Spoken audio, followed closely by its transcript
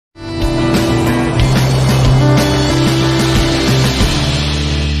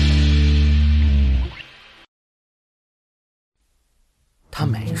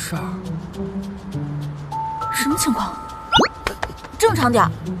正常点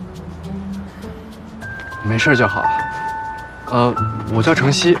儿。没事就好。我叫程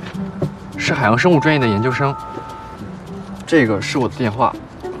曦，是海洋生物专业的研究生。这个是我的电话，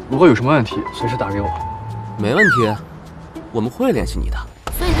如果有什么问题，随时打给我。没问题，我们会联系你的。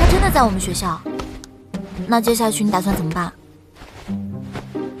所以他真的在我们学校？那接下去你打算怎么办？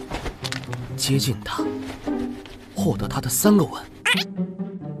接近他，获得他的3个吻，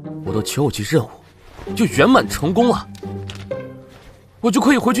我的求偶级任务就圆满成功了，我就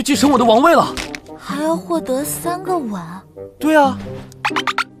可以回去继承我的王位了。还要获得3个吻？对啊，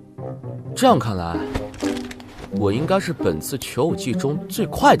这样看来，我应该是本次求偶季中最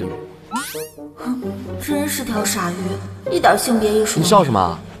快的鱼。真是条傻鱼，一点性别意识。你笑什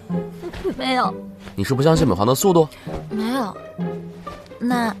么？没有。你是不相信本皇的速度？没有。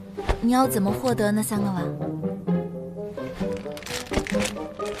那你要怎么获得那3个吻？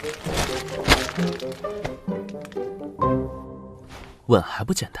吻还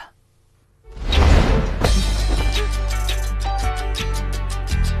不简单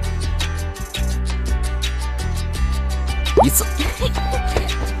？1次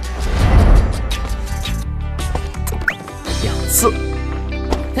，2次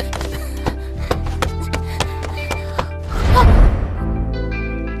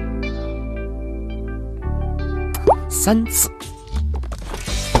，3次。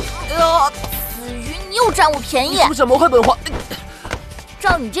哎呦，死鱼，你又占我便宜！你是不是想谋害本皇？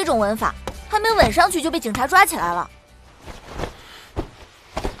照你这种吻法，还没吻上去就被警察抓起来了。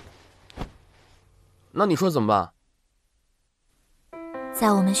那你说怎么办？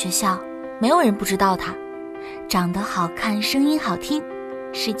在我们学校，没有人不知道他，长得好看，声音好听，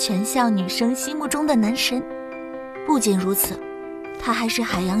是全校女生心目中的男神。不仅如此，他还是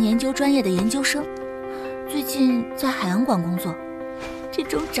海洋研究专业的研究生，最近在海洋馆工作。这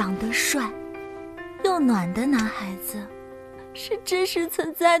种长得帅又暖的男孩子，是真实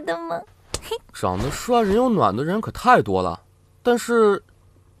存在的吗？长得帅、人又暖的人可太多了，但是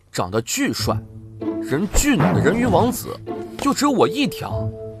长得巨帅、人巨暖的人鱼王子，就只有我一条。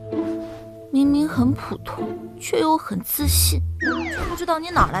明明很普通，却又很自信，就不知道你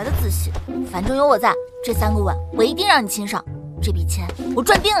哪来的自信。反正有我在，这3个吻我一定让你亲上，这笔钱我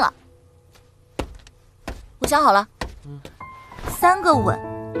赚定了。我想好了，3个吻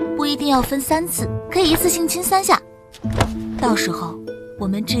不一定要分3次，可以一次性亲3下。到时候我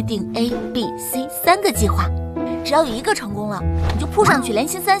们制定 A、B、C 3个计划，只要有1个成功了，你就扑上去连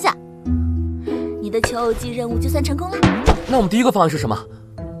亲3下，你的求偶季任务就算成功了。那我们第一个方案是什么？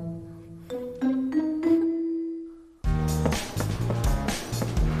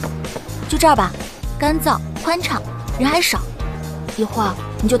就这儿吧，干燥宽敞，人还少，一会儿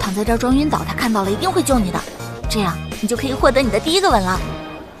你就躺在这儿装晕倒，他看到了一定会救你的，这样你就可以获得你的第1个吻了。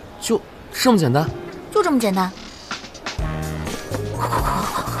就这么简单？就这么简单。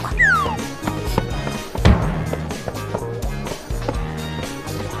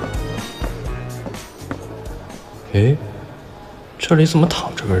诶，这里怎么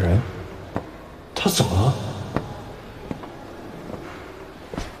躺着个人？他怎么了？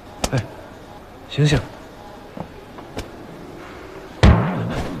哎，醒醒！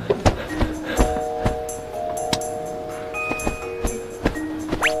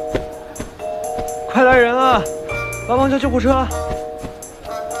快来人啊！帮忙叫救护车！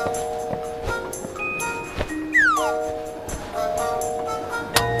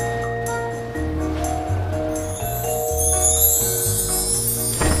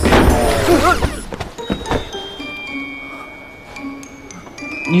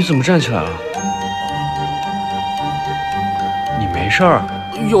你怎么站起来了？你没事儿？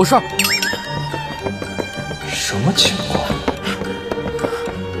有事儿。什么情况？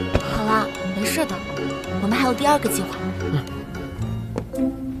好了，没事的，我们还有第2个计划。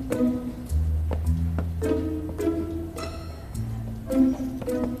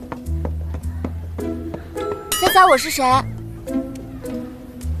猜猜我是谁？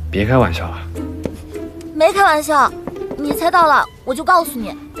别开玩笑了。没开玩笑，你猜到了我就告诉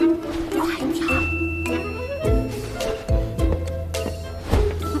你。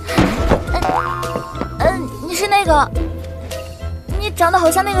快点儿！你是那个，你长得好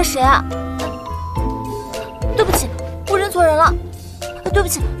像那个谁啊？对不起，我认错人了。对不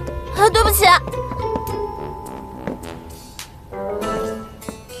起，对不起。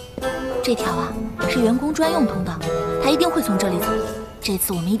这条啊是员工专用通道，他一定会从这里走。这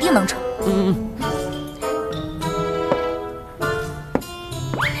次我们一定能成。